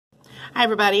Hi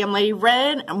everybody, I'm Lady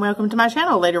Red and welcome to my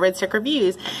channel, Lady Red Tech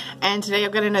Reviews. And today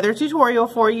I've got another tutorial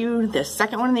for you, the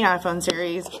second one in the iPhone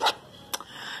series.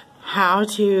 How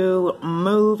to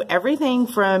move everything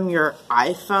from your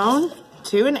iPhone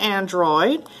to an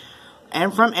Android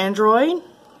and from Android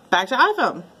back to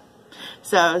iPhone.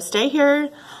 So stay here,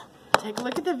 take a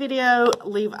look at the video,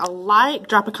 leave a like,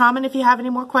 drop a comment if you have any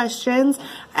more questions,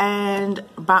 and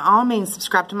by all means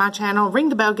subscribe to my channel, ring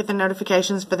the bell, get the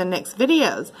notifications for the next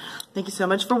videos. Thank you so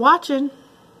much for watching.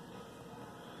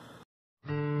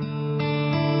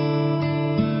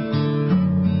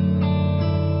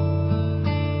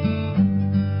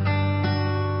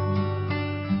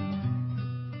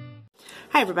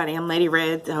 Hi everybody, I'm Lady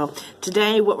Red. So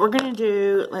today what we're going to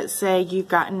do, let's say you've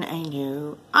gotten a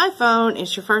new iPhone,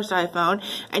 it's your first iPhone,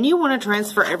 and you want to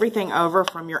transfer everything over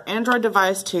from your Android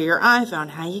device to your iPhone.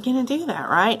 How are you going to do that,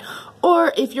 right?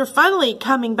 Or if you're finally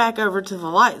coming back over to the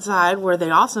light side where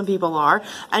the awesome people are,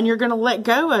 and you're going to let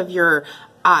go of your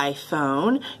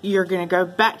iPhone, you're going to go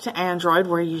back to Android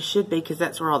where you should be because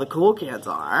that's where all the cool kids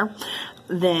are,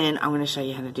 then I'm going to show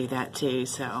you how to do that too,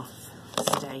 so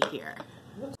stay here.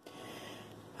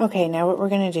 Okay, now what we're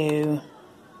going to do,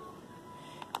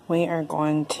 we are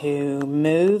going to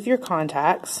move your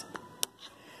contacts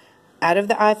out of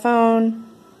the iPhone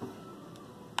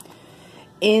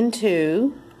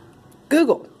into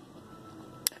Google.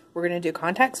 We're going to do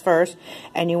contacts first,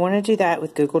 and you want to do that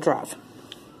with Google Drive.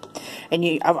 And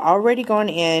I've already gone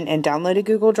in and downloaded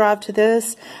Google Drive to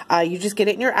this. You just get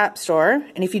it in your app store,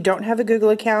 and if you don't have a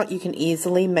Google account, you can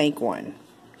easily make one.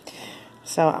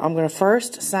 So I'm going to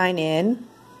first sign in.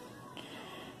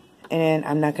 And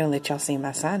I'm not going to let y'all see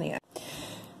my sign in.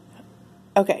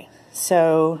 Okay,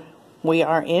 so we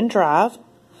are in Drive.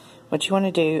 What you want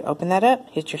to do, open that up,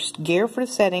 hit your gear for the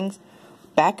settings,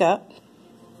 back up,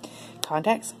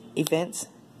 contacts, events,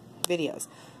 videos.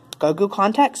 Google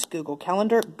Contacts, Google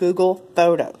Calendar, Google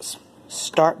Photos.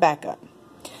 Start back up.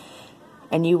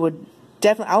 And you would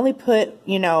definitely, I only put,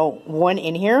 one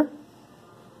in here.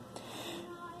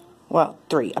 Well,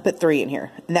 3. I put 3 in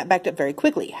here, and that backed up very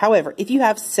quickly. However, if you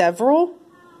have several,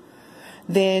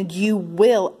 then you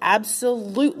will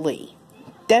absolutely,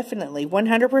 definitely,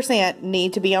 100%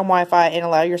 need to be on Wi-Fi and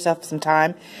allow yourself some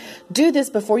time. Do this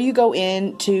before you go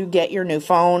in to get your new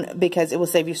phone because it will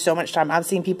save you so much time. I've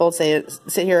seen people sit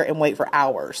here and wait for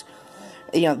hours.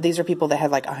 These are people that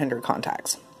have like 100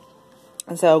 contacts.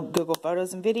 And so, Google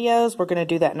Photos and Videos, we're going to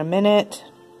do that in a minute.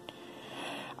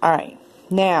 All right,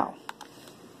 now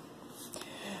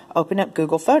open up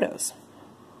Google Photos.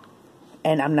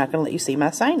 And I'm not going to let you see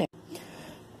my sign in.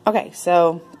 Okay,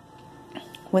 so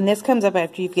when this comes up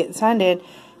after you've gotten signed in,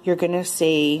 you're going to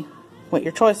see what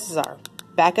your choices are.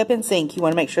 Backup and sync, you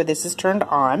want to make sure this is turned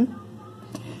on.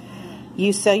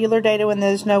 Use cellular data when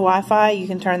there's no Wi-Fi, you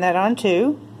can turn that on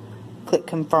too. Click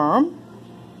confirm.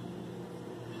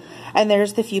 And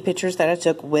there's the few pictures that I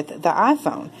took with the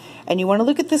iPhone. And you want to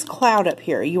look at this cloud up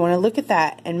here. You want to look at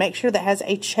that and make sure that has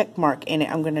a check mark in it.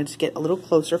 I'm going to just get a little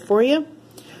closer for you.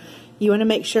 You want to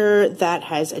make sure that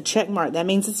has a check mark. That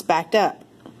means it's backed up.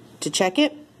 To check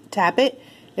it, tap it.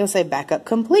 It'll say backup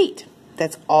complete.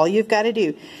 That's all you've got to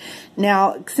do.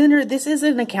 Now, consider this is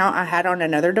an account I had on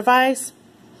another device.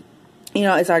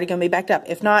 It's already going to be backed up.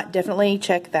 If not, definitely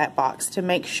check that box to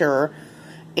make sure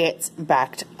it's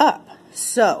backed up.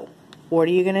 So, what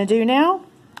are you going to do now?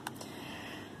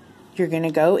 You're going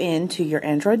to go into your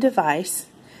Android device,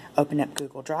 open up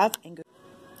Google Drive, and go.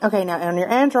 Okay, now on your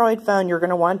Android phone, you're going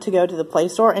to want to go to the Play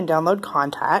Store and download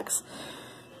Contacts.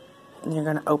 And you're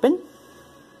going to open,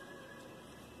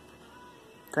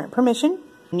 grant permission,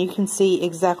 and you can see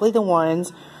exactly the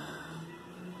ones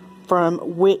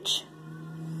from which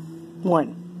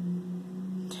one.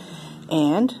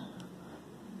 And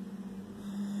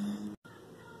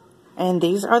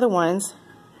these are the ones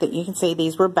that you can see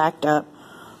these were backed up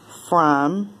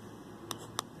from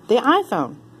the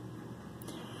iPhone.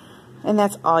 And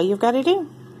that's all you've got to do.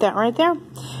 That right there.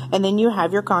 And then you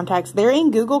have your contacts. They're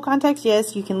in Google Contacts.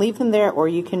 Yes, you can leave them there or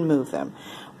you can move them.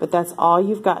 But that's all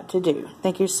you've got to do.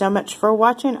 Thank you so much for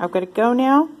watching. I've got to go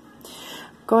now.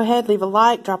 Go ahead, leave a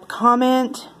like, drop a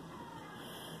comment.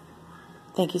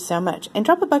 Thank you so much. And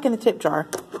drop a buck in the tip jar.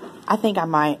 I think I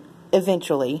might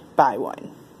eventually buy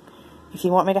one. If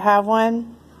you want me to have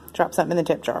one, drop something in the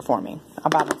tip jar for me. I'll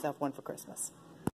buy myself one for Christmas.